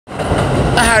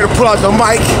I had to pull out the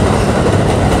mic.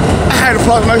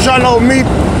 Y'all know me,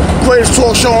 greatest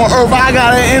talk show on earth. I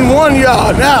got it in one,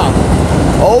 y'all, now.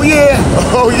 Oh yeah,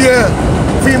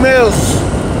 females,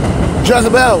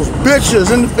 Jezebels,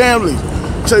 bitches in the family.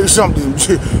 Tell you something,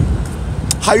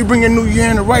 how you bring your new year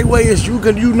in the right way is you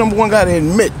number one gotta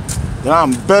admit that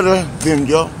I'm better than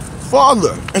your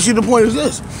father. And see, the point is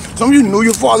this, some of you knew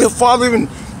your father even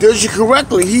did you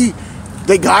correctly.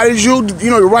 They guided you,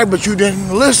 you're right, but you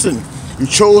didn't listen. You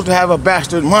chose to have a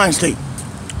bastard mind state.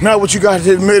 Now what you got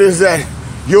to admit is that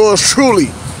yours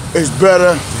truly is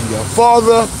better than your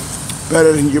father,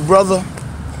 better than your brother.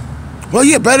 Well,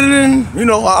 yeah, better than, I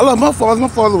love my father. My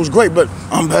father was great, but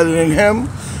I'm better than him.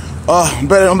 I'm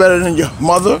better than your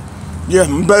mother. Yeah,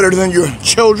 I'm better than your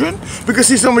children. Because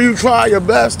see, some of you try your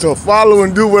best to follow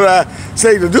and do what I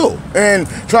say to do. And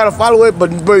try to follow it, but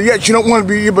yet you don't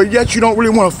really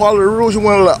want to follow the rules. You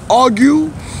want to argue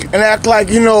and act like,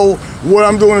 what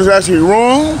I'm doing is actually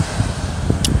wrong.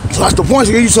 So that's the point.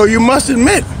 So you must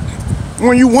admit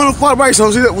when you want to fight right.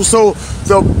 So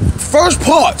the first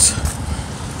part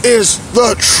is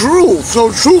the truth.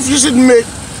 So truth, just admit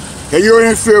that you're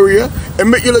inferior.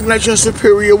 Admit you're looking at your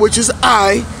superior, which is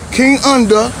I, King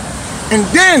Under, and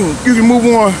then you can move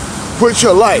on with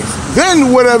your life.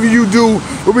 Then whatever you do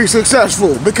will be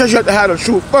successful because you have to have the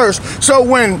truth first. So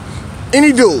when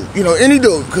any dude,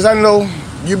 because I know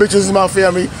you bitches is my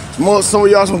family. Some of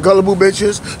y'all some gullible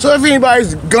bitches. So if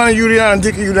anybody's gunning you down and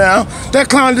dicking you down, that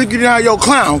clown dicking you down, yo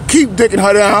clown, keep dicking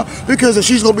her down, because if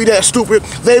she's gonna be that stupid,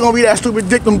 they gonna be that stupid,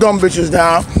 dick them dumb bitches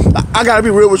down. I gotta be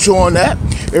real with you on that.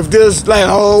 If there's, like I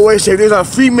always say, there's a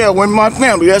female in my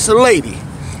family, that's a lady,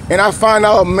 and I find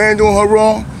out a man doing her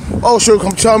wrong, oh, she'll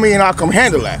come tell me and I'll come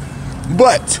handle that.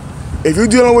 But if you're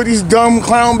dealing with these dumb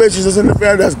clown bitches that's in the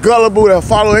family, that's gullible, that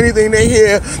follow anything they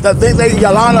hear, that think they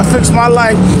Yolanda fix my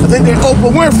life, I think they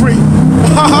Oprah Winfrey,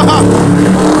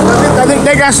 I think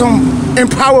they got some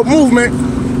empowered movement.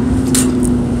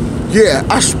 Yeah,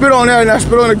 I spit on that and I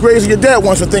spit on the graves of your dead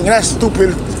ones for thinking that's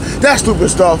stupid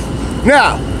stuff.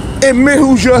 Now, admit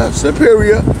who's your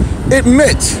superior.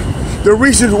 Admit the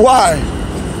reasons why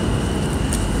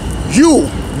you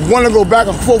want to go back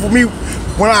and forth with me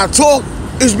when I talk.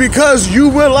 Is because you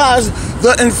realize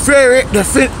the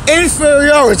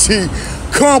inferiority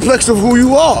complex of who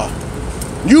you are.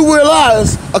 You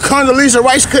realize a Condoleezza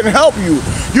Rice couldn't help you.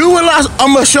 You realize a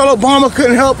Michelle Obama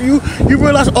couldn't help you. You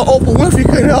realize a Oprah Winfrey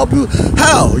couldn't help you.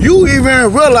 Hell, you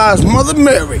even realize Mother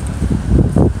Mary,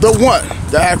 the one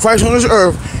that had Christ on this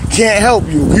earth, can't help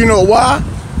you. You know why?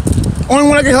 Only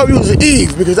one that can help you is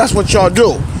Eve, because that's what y'all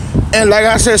do. And like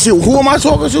I said, see, who am I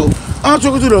talking to? I'm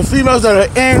talking to the females that are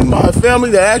in my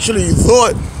family that actually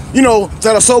thought,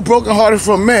 that are so brokenhearted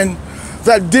from men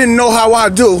that didn't know how I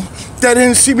do, that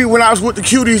didn't see me when I was with the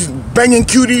cuties, banging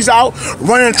cuties out,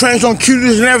 running trains on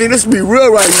cuties and everything. Let's be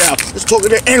real right now. Let's talk to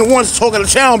the N1s, talking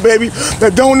to town, baby,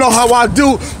 that don't know how I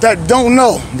do, that don't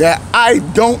know that I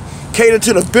don't cater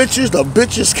to the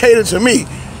bitches cater to me.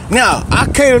 Now, I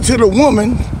cater to the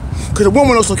woman, because the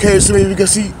woman also caters to me,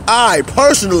 because see, I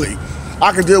personally,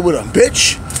 I can deal with a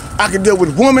bitch, I can deal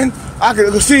with women.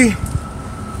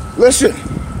 Listen,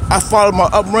 I followed my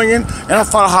upbringing and I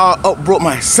followed how I upbrought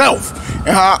myself. And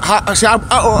how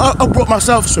I upbrought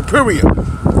myself superior.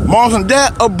 Moms and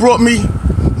dad upbrought me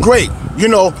great.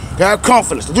 They have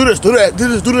confidence to do this, do that, do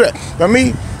this, do that. But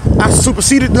me, I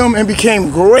superseded them and became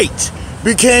great.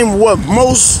 Became what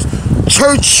most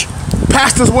church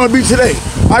pastors want to be today.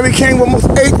 I became what most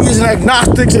atheists and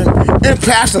agnostics and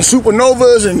empaths and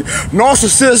supernovas and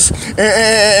narcissists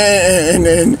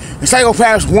and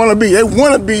psychopaths want to be. They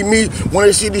want to be me when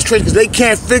they see these traits, because they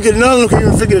can't figure, none of them can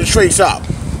even figure the traits out.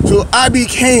 So I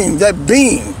became that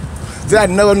being that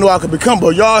I never knew I could become.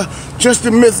 But y'all just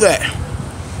admit that.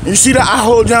 And you see that I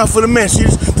hold down for the men. See,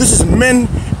 this is men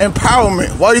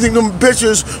empowerment. Why do you think them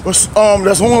bitches was,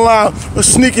 that's online was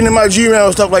sneaking in my Gmail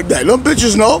and stuff like that? Them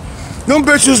bitches know. Them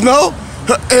bitches know.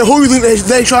 And who you think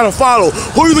they trying to follow?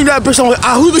 Who you think that bitch, who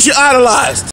you think she idolized?